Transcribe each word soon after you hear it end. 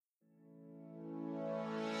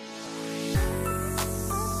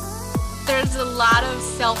there's a lot of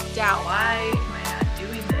self-doubt. Why am I not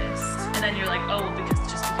doing this? And then you're like, oh,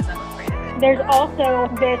 because I'm afraid of it. There's also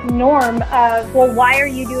this norm of, well, why are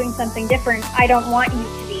you doing something different? I don't want you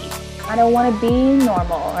to be. I don't want to be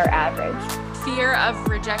normal or average. Fear of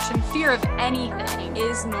rejection, fear of anything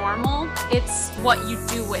is normal. It's what you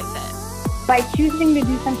do with it. By choosing to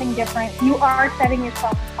do something different, you are setting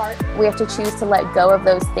yourself apart. We have to choose to let go of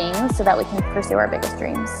those things so that we can pursue our biggest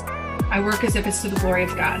dreams. I work as if it's to the glory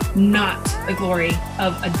of God, not the glory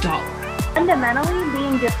of a dollar. Fundamentally,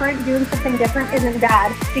 being different, doing something different isn't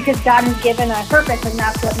bad because God has given a purpose and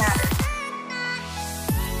that's what matters.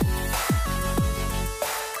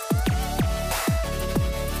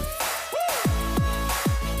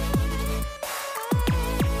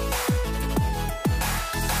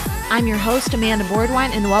 I'm your host, Amanda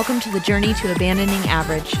Boardwine, and welcome to the Journey to Abandoning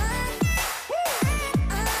Average.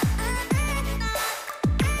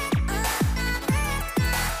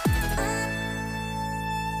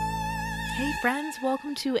 Hey friends,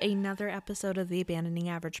 welcome to another episode of the Abandoning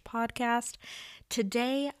Average podcast.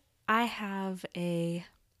 Today, I have a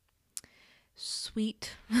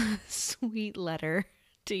sweet, sweet letter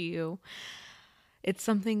to you. It's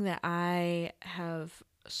something that I have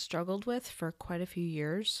struggled with for quite a few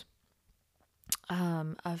years.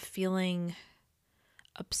 Of feeling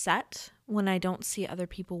upset when I don't see other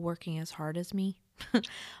people working as hard as me,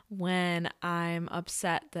 when I'm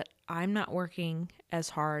upset that I'm not working as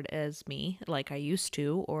hard as me like I used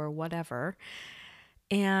to or whatever,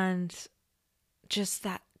 and just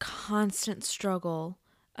that constant struggle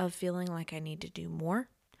of feeling like I need to do more,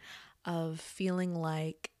 of feeling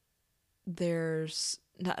like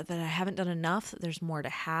that I haven't done enough, that there's more to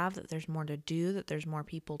have, that there's more to do, that there's more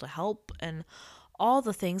people to help, and all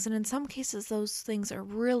the things. And in some cases, those things are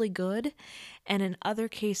really good. And in other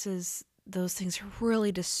cases, those things are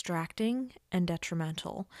really distracting and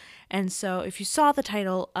detrimental. And so if you saw the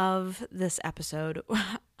title of this episode,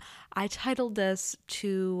 I titled this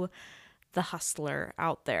to the hustler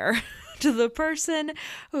out there, to the person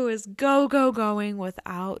who is going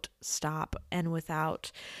without stop and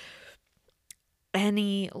without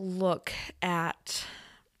any look at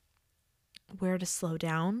where to slow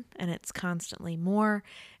down, and it's constantly more,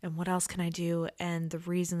 and what else can I do? And the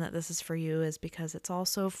reason that this is for you is because it's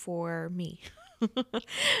also for me,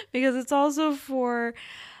 because it's also for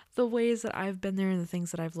the ways that I've been there and the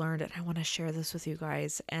things that I've learned, and I want to share this with you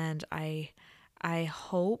guys. And I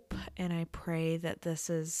hope and I pray that this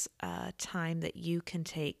is a time that you can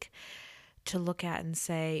take to look at and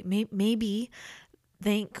say, maybe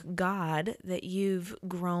thank God that you've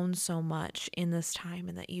grown so much in this time,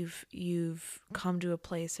 and that you've come to a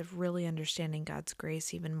place of really understanding God's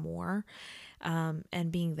grace even more,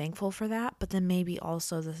 and being thankful for that. But then maybe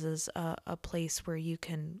also this is a place where you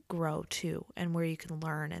can grow too, and where you can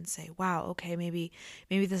learn and say, wow, okay, maybe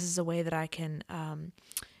this is a way that I can,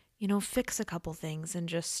 fix a couple things and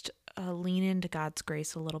just lean into God's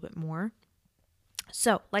grace a little bit more.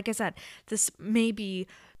 So, like I said, this may be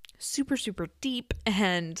super, super deep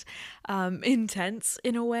and intense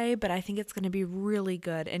in a way, but I think it's going to be really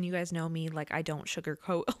good. And you guys know me, like, I don't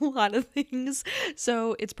sugarcoat a lot of things,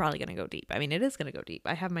 so it's probably going to go deep. I mean, it is going to go deep.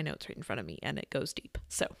 I have my notes right in front of me, and it goes deep.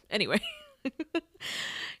 So anyway,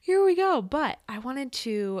 here we go. But I wanted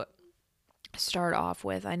to start off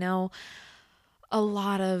with, I know a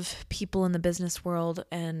lot of people in the business world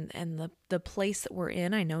and the place that we're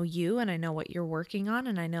in, I know you, and I know what you're working on,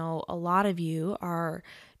 and I know a lot of you are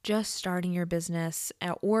just starting your business,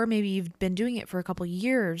 or maybe you've been doing it for a couple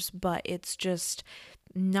years, but it's just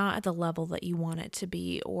not at the level that you want it to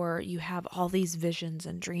be, or you have all these visions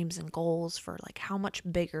and dreams and goals for like how much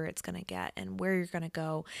bigger it's going to get and where you're going to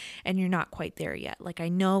go, and you're not quite there yet. Like, I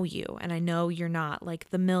know you, and I know you're not like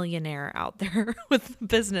the millionaire out there with the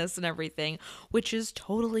business and everything, which is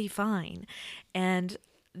totally fine. And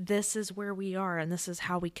this is where we are, and this is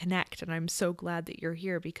how we connect. And I'm so glad that you're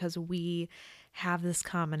here, because we have this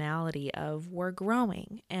commonality of we're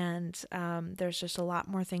growing, and there's just a lot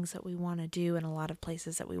more things that we want to do and a lot of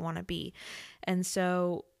places that we want to be. And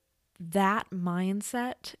so that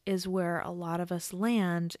mindset is where a lot of us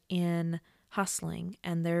land in hustling,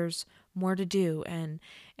 and there's more to do, and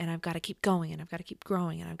I've got to keep going, and I've got to keep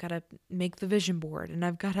growing, and I've got to make the vision board, and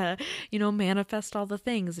I've got to, manifest all the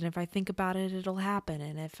things. And if I think about it, it'll happen.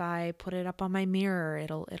 And if I put it up on my mirror,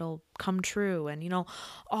 it'll come true. And,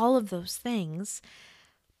 all of those things.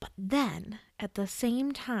 But then at the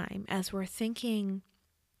same time, as we're thinking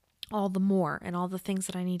all the more and all the things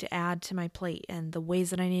that I need to add to my plate and the ways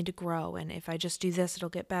that I need to grow, and if I just do this, it'll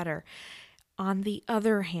get better. On the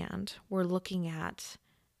other hand, we're looking at,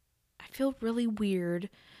 I feel really weird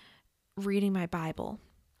reading my Bible,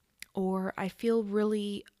 or I feel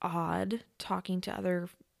really odd talking to other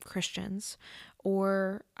Christians,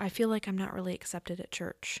 or I feel like I'm not really accepted at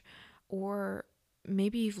church, or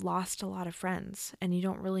maybe you've lost a lot of friends and you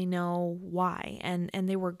don't really know why, and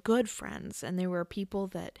they were good friends and they were people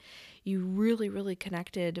that you really, really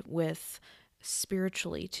connected with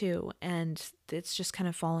spiritually too, and it's just kind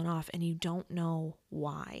of fallen off and you don't know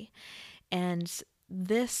why. And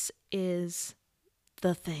this is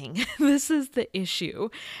the thing. This is the issue.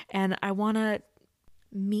 And I want to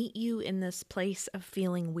meet you in this place of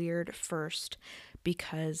feeling weird first,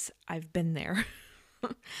 because I've been there.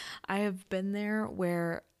 I have been there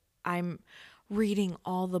where I'm reading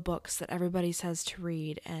all the books that everybody says to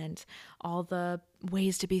read and all the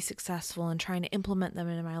ways to be successful and trying to implement them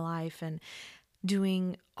into my life and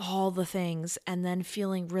doing all the things, and then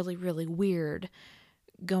feeling really, really weird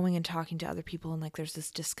going and talking to other people, and like there's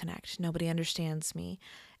this disconnect. Nobody understands me.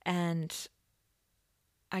 And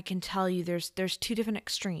I can tell you there's two different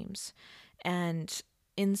extremes. And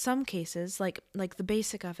in some cases, like the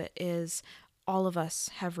basic of it is all of us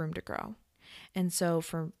have room to grow. And so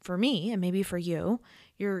for me, and maybe for you,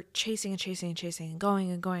 you're chasing and chasing and chasing and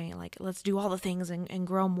going, like, let's do all the things and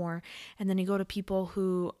grow more. And then you go to people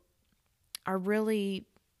who are really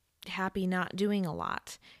happy not doing a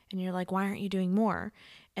lot. And you're like, why aren't you doing more?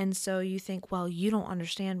 And so you think, well, you don't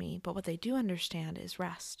understand me. But what they do understand is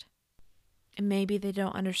rest. And maybe they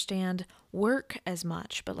don't understand work as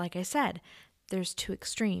much. But like I said, there's two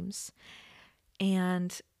extremes.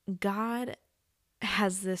 And God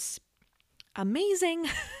has this amazing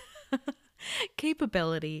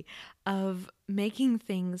capability of making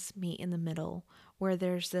things meet in the middle, where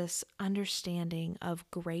there's this understanding of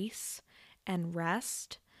grace and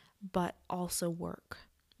rest, but also work,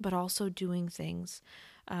 but also doing things,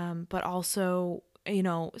 but also,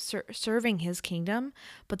 serving his kingdom,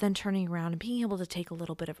 but then turning around and being able to take a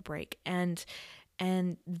little bit of a break. And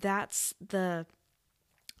that's the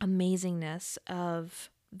amazingness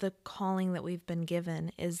of the calling that we've been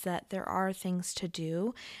given, is that there are things to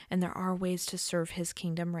do and there are ways to serve his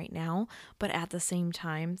kingdom right now, but at the same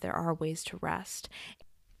time, there are ways to rest.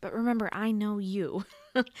 But remember, I know you,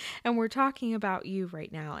 and we're talking about you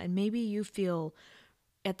right now, and maybe you feel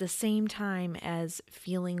at the same time as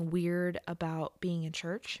feeling weird about being in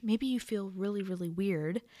church, maybe you feel really, really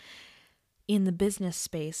weird in the business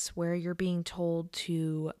space where you're being told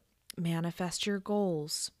to manifest your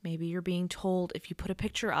goals. Maybe you're being told if you put a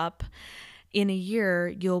picture up in a year,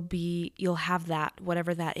 you'll have that,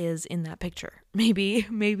 whatever that is in that picture. Maybe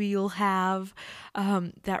you'll have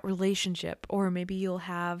that relationship, or maybe you'll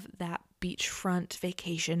have that beachfront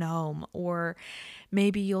vacation home, or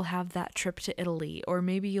maybe you'll have that trip to Italy, or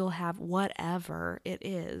maybe you'll have whatever it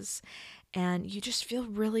is. And you just feel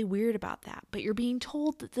really weird about that, but you're being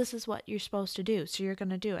told that this is what you're supposed to do, so you're going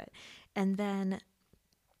to do it. And then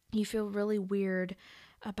you feel really weird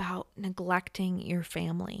about neglecting your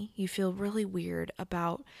family. You feel really weird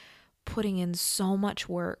about putting in so much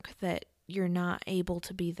work that you're not able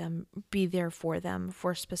to be there for them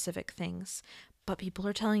for specific things. But people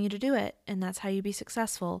are telling you to do it, and that's how you be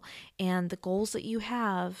successful. And the goals that you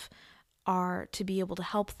have are to be able to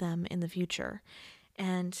help them in the future.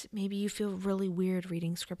 And maybe you feel really weird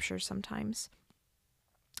reading scripture sometimes.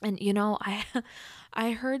 And,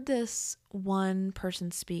 I heard this one person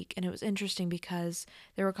speak, and it was interesting because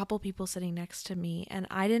there were a couple people sitting next to me, and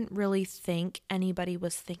I didn't really think anybody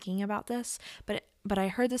was thinking about this, but I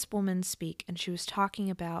heard this woman speak, and she was talking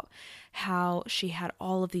about how she had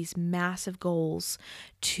all of these massive goals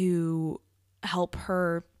to help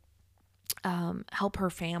her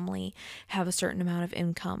family have a certain amount of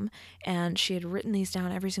income. And she had written these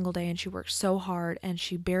down every single day, and she worked so hard, and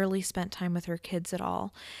she barely spent time with her kids at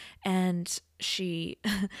all. And she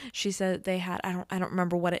said they had, I don't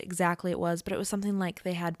remember what exactly it was, but it was something like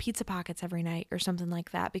they had pizza pockets every night or something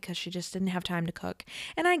like that, because she just didn't have time to cook.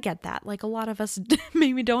 And I get that. Like, a lot of us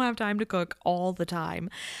maybe don't have time to cook all the time.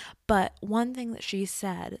 But one thing that she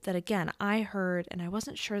said that, again, I heard, and I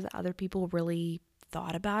wasn't sure that other people really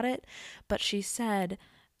thought about it, but she said,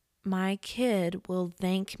 my kid will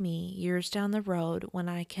thank me years down the road when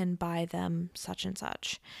I can buy them such and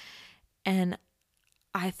such. And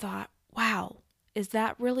I thought, wow, is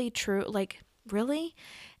that really true? Like, really?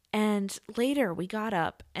 And later we got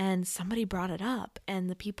up and somebody brought it up, and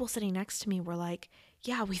the people sitting next to me were like,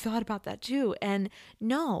 yeah, we thought about that too. And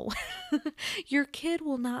no, your kid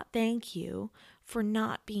will not thank you for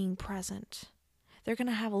not being present. They're going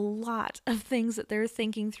to have a lot of things that they're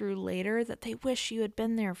thinking through later that they wish you had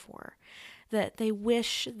been there for. that they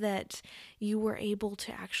wish that you were able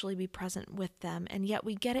to actually be present with them. And yet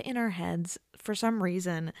we get it in our heads for some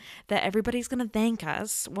reason that everybody's going to thank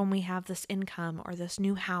us when we have this income or this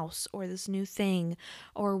new house or this new thing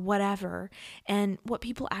or whatever. And what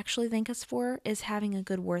people actually thank us for is having a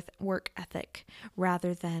good work ethic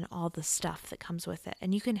rather than all the stuff that comes with it.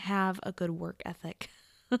 And you can have a good work ethic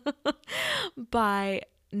by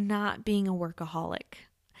not being a workaholic.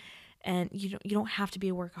 And you don't have to be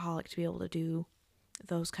a workaholic to be able to do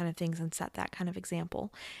those kind of things and set that kind of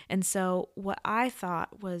example. And so what I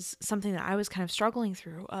thought was something that I was kind of struggling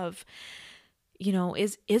through of,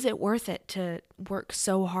 is it worth it to work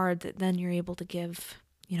so hard that then you're able to give,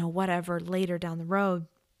 whatever later down the road?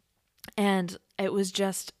 And it was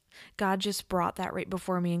just, God just brought that right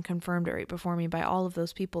before me and confirmed it right before me by all of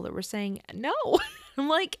those people that were saying, no. I'm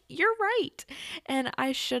like, you're right. And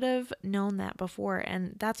I should have known that before.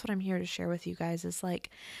 And that's what I'm here to share with you guys is like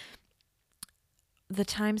the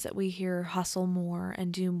times that we hear hustle more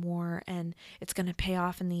and do more and it's going to pay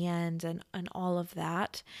off in the end and all of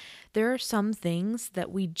that. There are some things that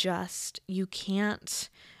you can't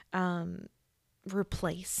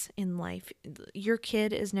replace in life. Your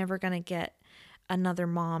kid is never going to get another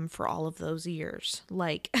mom for all of those years,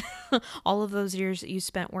 like all of those years that you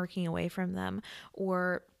spent working away from them,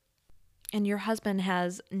 and your husband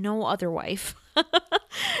has no other wife.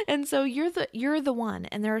 And so you're the one,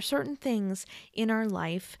 and there are certain things in our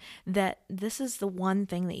life that this is the one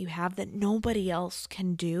thing that you have that nobody else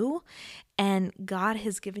can do. And God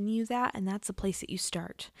has given you that, and that's the place that you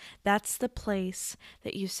start. That's the place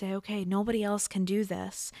that you say, okay, nobody else can do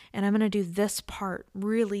this, and I'm going to do this part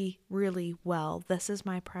really, really well. This is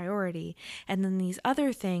my priority. And then these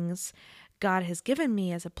other things God has given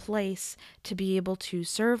me as a place to be able to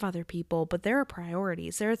serve other people, but there are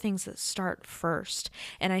priorities. There are things that start first.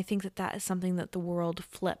 And I think that is something that the world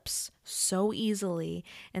flips so easily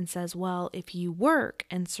and says, well, if you work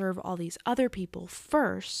and serve all these other people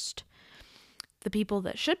first, the people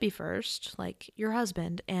that should be first, like your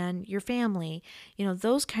husband and your family,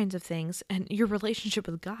 those kinds of things, and your relationship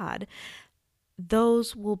with God,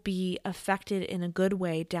 those will be affected in a good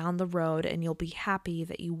way down the road, and you'll be happy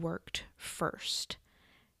that you worked first.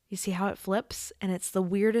 You see how it flips? And it's the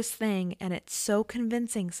weirdest thing, and it's so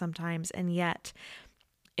convincing sometimes, and yet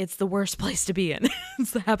it's the worst place to be in.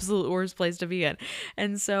 It's the absolute worst place to be in.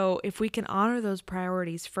 And so if we can honor those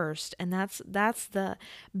priorities first, and that's the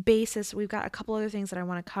basis. We've got a couple other things that I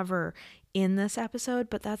want to cover in this episode,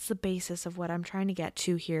 but that's the basis of what I'm trying to get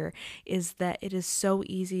to here, is that it is so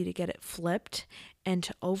easy to get it flipped and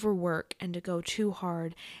to overwork and to go too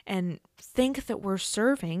hard and think that we're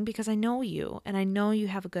serving, because I know you and I know you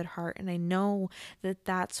have a good heart and I know that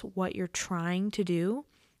that's what you're trying to do.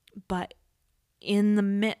 But in the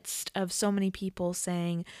midst of so many people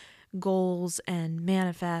saying goals and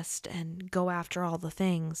manifest and go after all the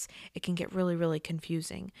things, it can get really, really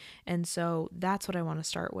confusing. And so that's what I want to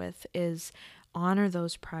start with, is honor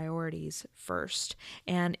those priorities first.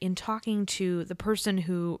 And in talking to the person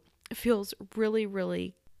who feels really,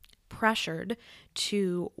 really pressured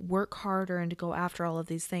to work harder and to go after all of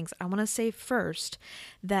these things, I want to say first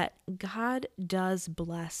that God does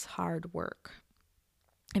bless hard work.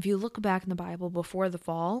 If you look back in the Bible before the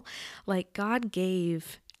fall, like God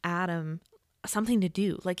gave Adam something to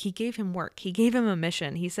do. Like he gave him work. He gave him a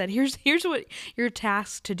mission. He said, here's what you're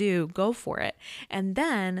tasked to do. Go for it. And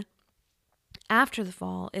then after the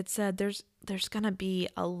fall, it said there's going to be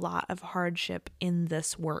a lot of hardship in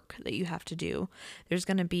this work that you have to do. There's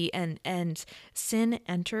going to be, and sin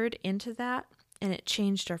entered into that, and it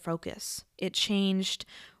changed our focus. It changed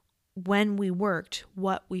when we worked,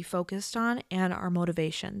 what we focused on and our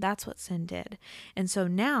motivation. That's what sin did. And so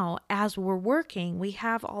now as we're working, we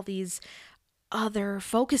have all these other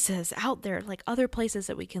focuses out there, like other places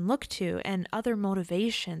that we can look to and other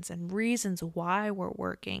motivations and reasons why we're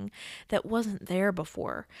working that wasn't there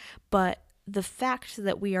before. But the fact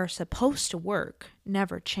that we are supposed to work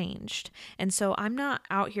never changed. And so I'm not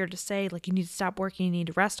out here to say like you need to stop working, you need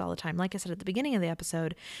to rest all the time. Like I said at the beginning of the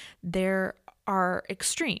episode, there are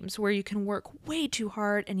extremes where you can work way too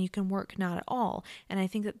hard and you can work not at all. And I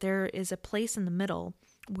think that there is a place in the middle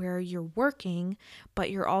where you're working,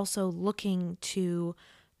 but you're also looking to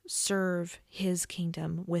serve his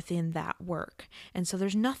kingdom within that work. And so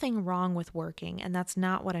there's nothing wrong with working, and that's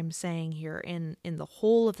not what I'm saying here in the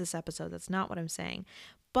whole of this episode. That's not what I'm saying.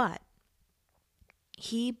 But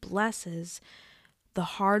he blesses the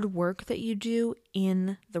hard work that you do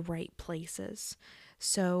in the right places.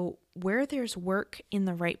 So where there's work in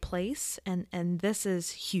the right place, and this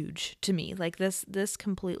is huge to me, like this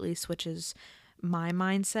completely switches my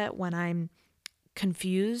mindset when I'm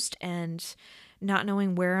confused and not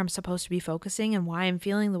knowing where I'm supposed to be focusing and why I'm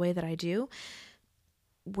feeling the way that I do,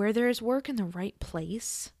 where there is work in the right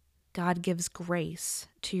place, God gives grace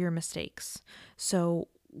to your mistakes. So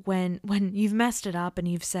when you've messed it up and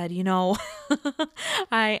you've said,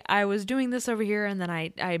 I was doing this over here and then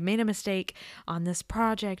I made a mistake on this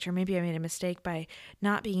project, or maybe I made a mistake by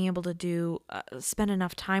not being able to spend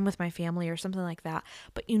enough time with my family or something like that,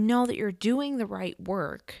 but you know that you're doing the right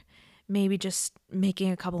work, maybe just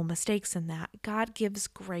making a couple mistakes in that, God gives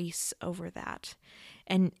grace over that.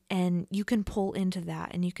 And you can pull into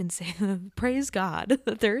that and you can say, praise God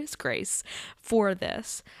that there is grace for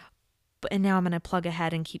this. And now I'm going to plug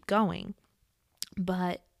ahead and keep going.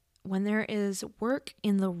 But when there is work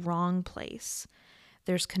in the wrong place,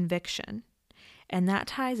 there's conviction. And that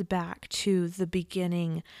ties back to the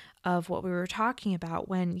beginning of what we were talking about,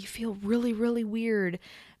 when you feel really, really weird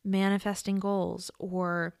manifesting goals,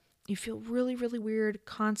 or you feel really, really weird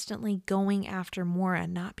constantly going after more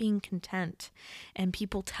and not being content, and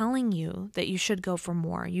people telling you that you should go for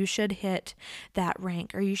more, you should hit that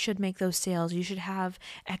rank, or you should make those sales, you should have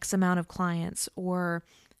X amount of clients, or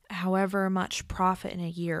however much profit in a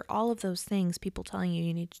year, all of those things, people telling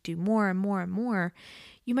you need to do more and more and more,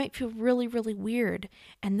 you might feel really, really weird.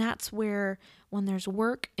 And that's where, when there's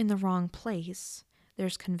work in the wrong place,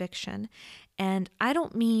 there's conviction. And I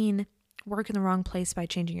don't mean work in the wrong place by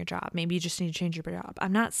changing your job. Maybe you just need to change your job.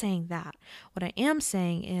 I'm not saying that. What I am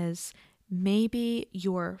saying is maybe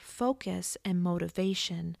your focus and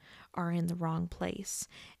motivation are in the wrong place.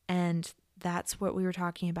 And that's what we were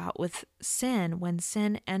talking about with sin. When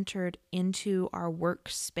sin entered into our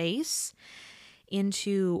workspace,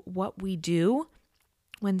 into what we do,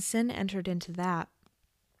 when sin entered into that,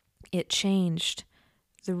 it changed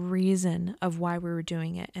the reason of why we were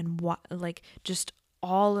doing it, and what, just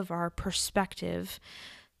all of our perspective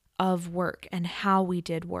of work and how we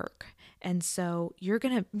did work. And so you're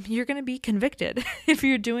going to be convicted if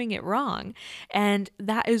you're doing it wrong, and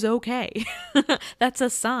that is okay. That's a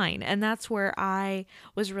sign. And that's where I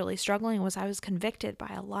was really struggling, was I was convicted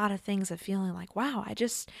by a lot of things, of feeling like, wow, I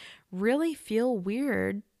just really feel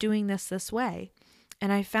weird doing this way.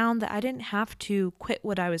 And I found that I didn't have to quit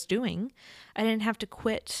what I was doing. I didn't have to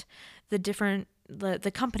quit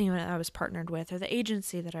the company that I was partnered with, or the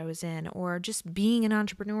agency that I was in, or just being an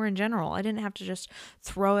entrepreneur in general. I didn't have to just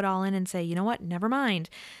throw it all in and say, you know what, never mind.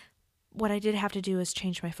 What I did have to do is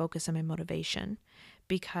change my focus and my motivation,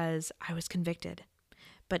 because I was convicted.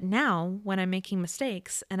 But now, when I'm making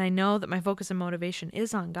mistakes and I know that my focus and motivation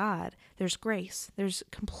is on God, there's grace. There's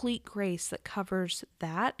complete grace that covers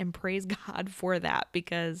that, and praise God for that,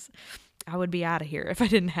 because I would be out of here if I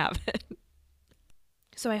didn't have it.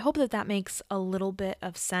 So I hope that makes a little bit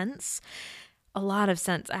of sense, a lot of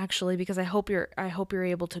sense actually, because I hope you're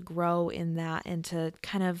able to grow in that, and to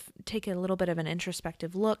kind of take a little bit of an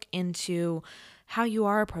introspective look into how you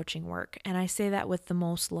are approaching work. And I say that with the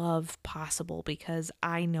most love possible, because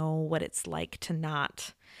I know what it's like to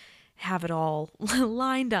not have it all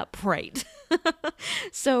lined up right.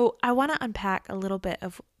 So I want to unpack a little bit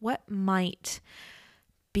of what might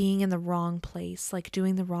being in the wrong place, like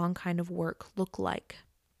doing the wrong kind of work, look like.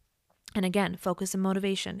 And again, focus and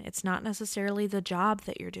motivation. It's not necessarily the job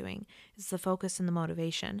that you're doing. It's the focus and the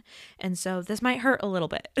motivation. And so this might hurt a little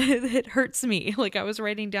bit. It hurts me. Like, I was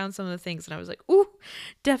writing down some of the things and I was like, ooh,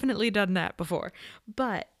 definitely done that before.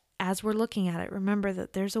 But as we're looking at it, remember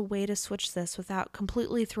that there's a way to switch this without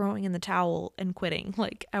completely throwing in the towel and quitting.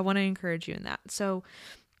 Like, I want to encourage you in that. So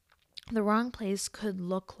the wrong place could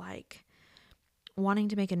look like wanting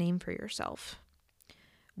to make a name for yourself,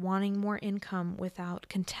 wanting more income without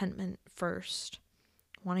contentment first,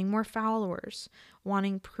 wanting more followers,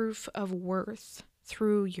 wanting proof of worth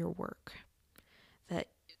through your work.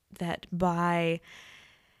 That by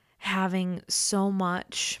having so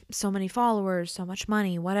many followers, so much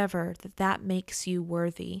money, whatever, that makes you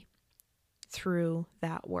worthy through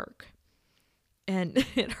that work. And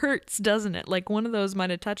it hurts, doesn't it? Like, one of those might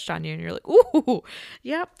have touched on you and you're like, ooh,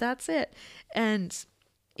 yep, that's it. And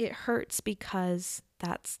it hurts because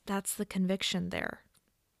that's the conviction there.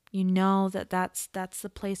 You know that's the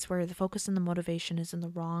place where the focus and the motivation is in the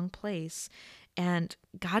wrong place. And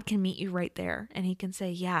God can meet you right there. And he can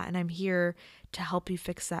say, yeah, and I'm here to help you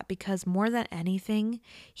fix that. Because more than anything,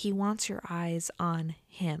 he wants your eyes on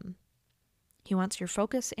him. He wants your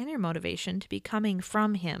focus and your motivation to be coming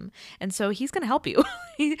from him. And so he's going to help you.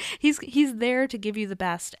 He's there to give you the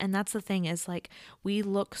best. And that's the thing, is like, we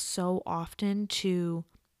look so often to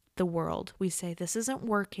the world. We say, this isn't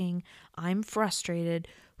working. I'm frustrated.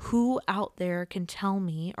 Who out there can tell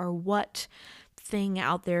me, or what thing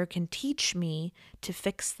out there can teach me to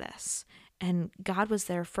fix this? And God was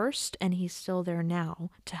there first, and he's still there now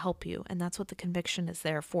to help you. And that's what the conviction is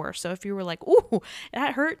there for. So if you were like, ooh,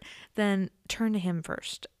 that hurt, then turn to him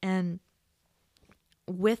first. And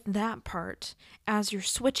with that part, as you're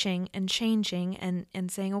switching and changing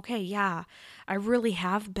and saying, okay, yeah, I really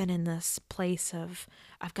have been in this place of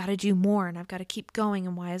I've got to do more and I've got to keep going,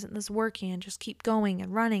 and why isn't this working, and just keep going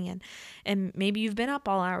and running, and maybe you've been up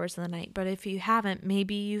all hours of the night, but if you haven't,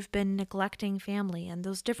 maybe you've been neglecting family and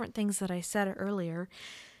those different things that I said earlier.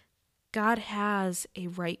 God has a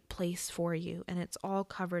right place for you, and it's all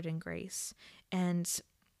covered in grace. And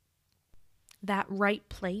that right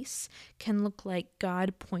place can look like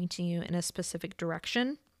God pointing you in a specific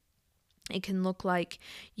direction. It can look like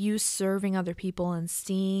you serving other people and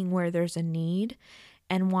seeing where there's a need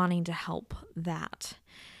and wanting to help that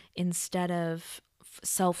instead of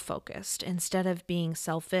self-focused, instead of being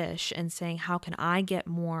selfish and saying, how can I get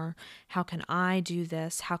more? How can I do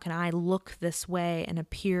this? How can I look this way and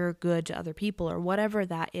appear good to other people, or whatever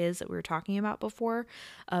that is that we were talking about before,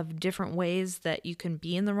 of different ways that you can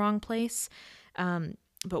be in the wrong place.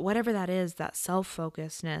 But whatever that is, that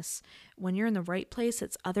self-focusedness, when you're in the right place,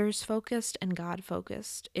 it's others focused and God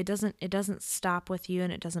focused. It doesn't stop with you,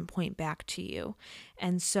 and it doesn't point back to you.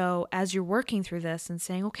 And so as you're working through this and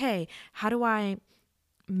saying, okay, how do I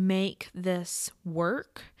make this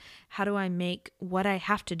work? How do I make what I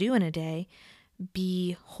have to do in a day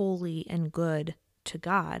be holy and good to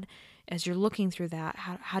God? As you're looking through that,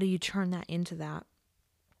 how do you turn that into that?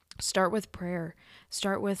 Start with prayer.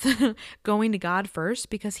 Start with going to God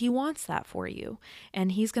first, because he wants that for you.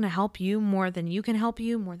 And he's going to help you more than you can help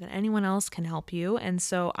you, more than anyone else can help you. And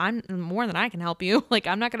so I'm more than I can help you. Like,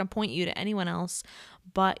 I'm not going to point you to anyone else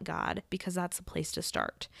but God, because that's the place to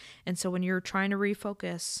start. And so when you're trying to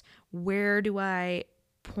refocus, where do I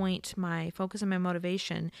point my focus and my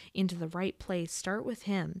motivation into the right place? Start with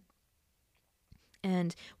him.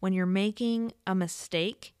 And when you're making a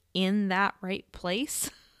mistake in that right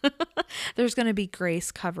place, there's going to be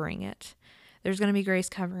grace covering it. There's going to be grace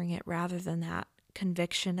covering it, rather than that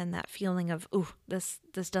conviction and that feeling of, ooh, this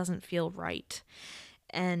doesn't feel right.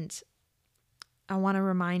 And I want to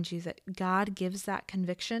remind you that God gives that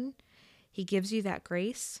conviction. He gives you that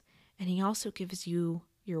grace, and he also gives you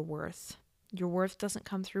your worth. Your worth doesn't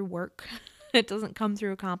come through work. It doesn't come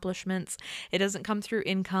through accomplishments. It doesn't come through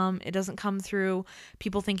income. It doesn't come through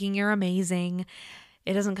people thinking you're amazing.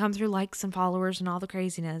 It doesn't come through likes and followers and all the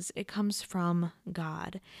craziness. It comes from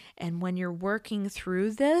God. And when you're working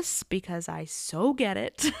through this, because I so get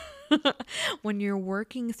it, when you're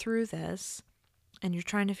working through this and you're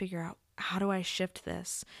trying to figure out, how do I shift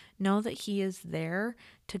this? Know that he is there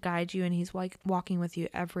to guide you, and he's walking with you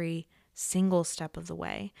every single step of the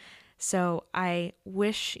way. So I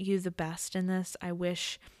wish you the best in this. I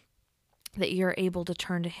wish that you're able to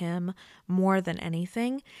turn to him more than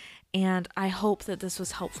anything. And I hope that this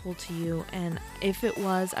was helpful to you. And if it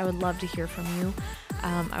was, I would love to hear from you.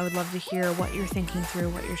 I would love to hear what you're thinking through,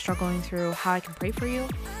 what you're struggling through, how I can pray for you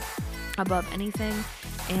above anything.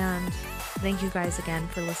 And thank you guys again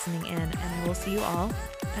for listening in. And I will see you all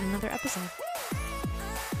at another episode.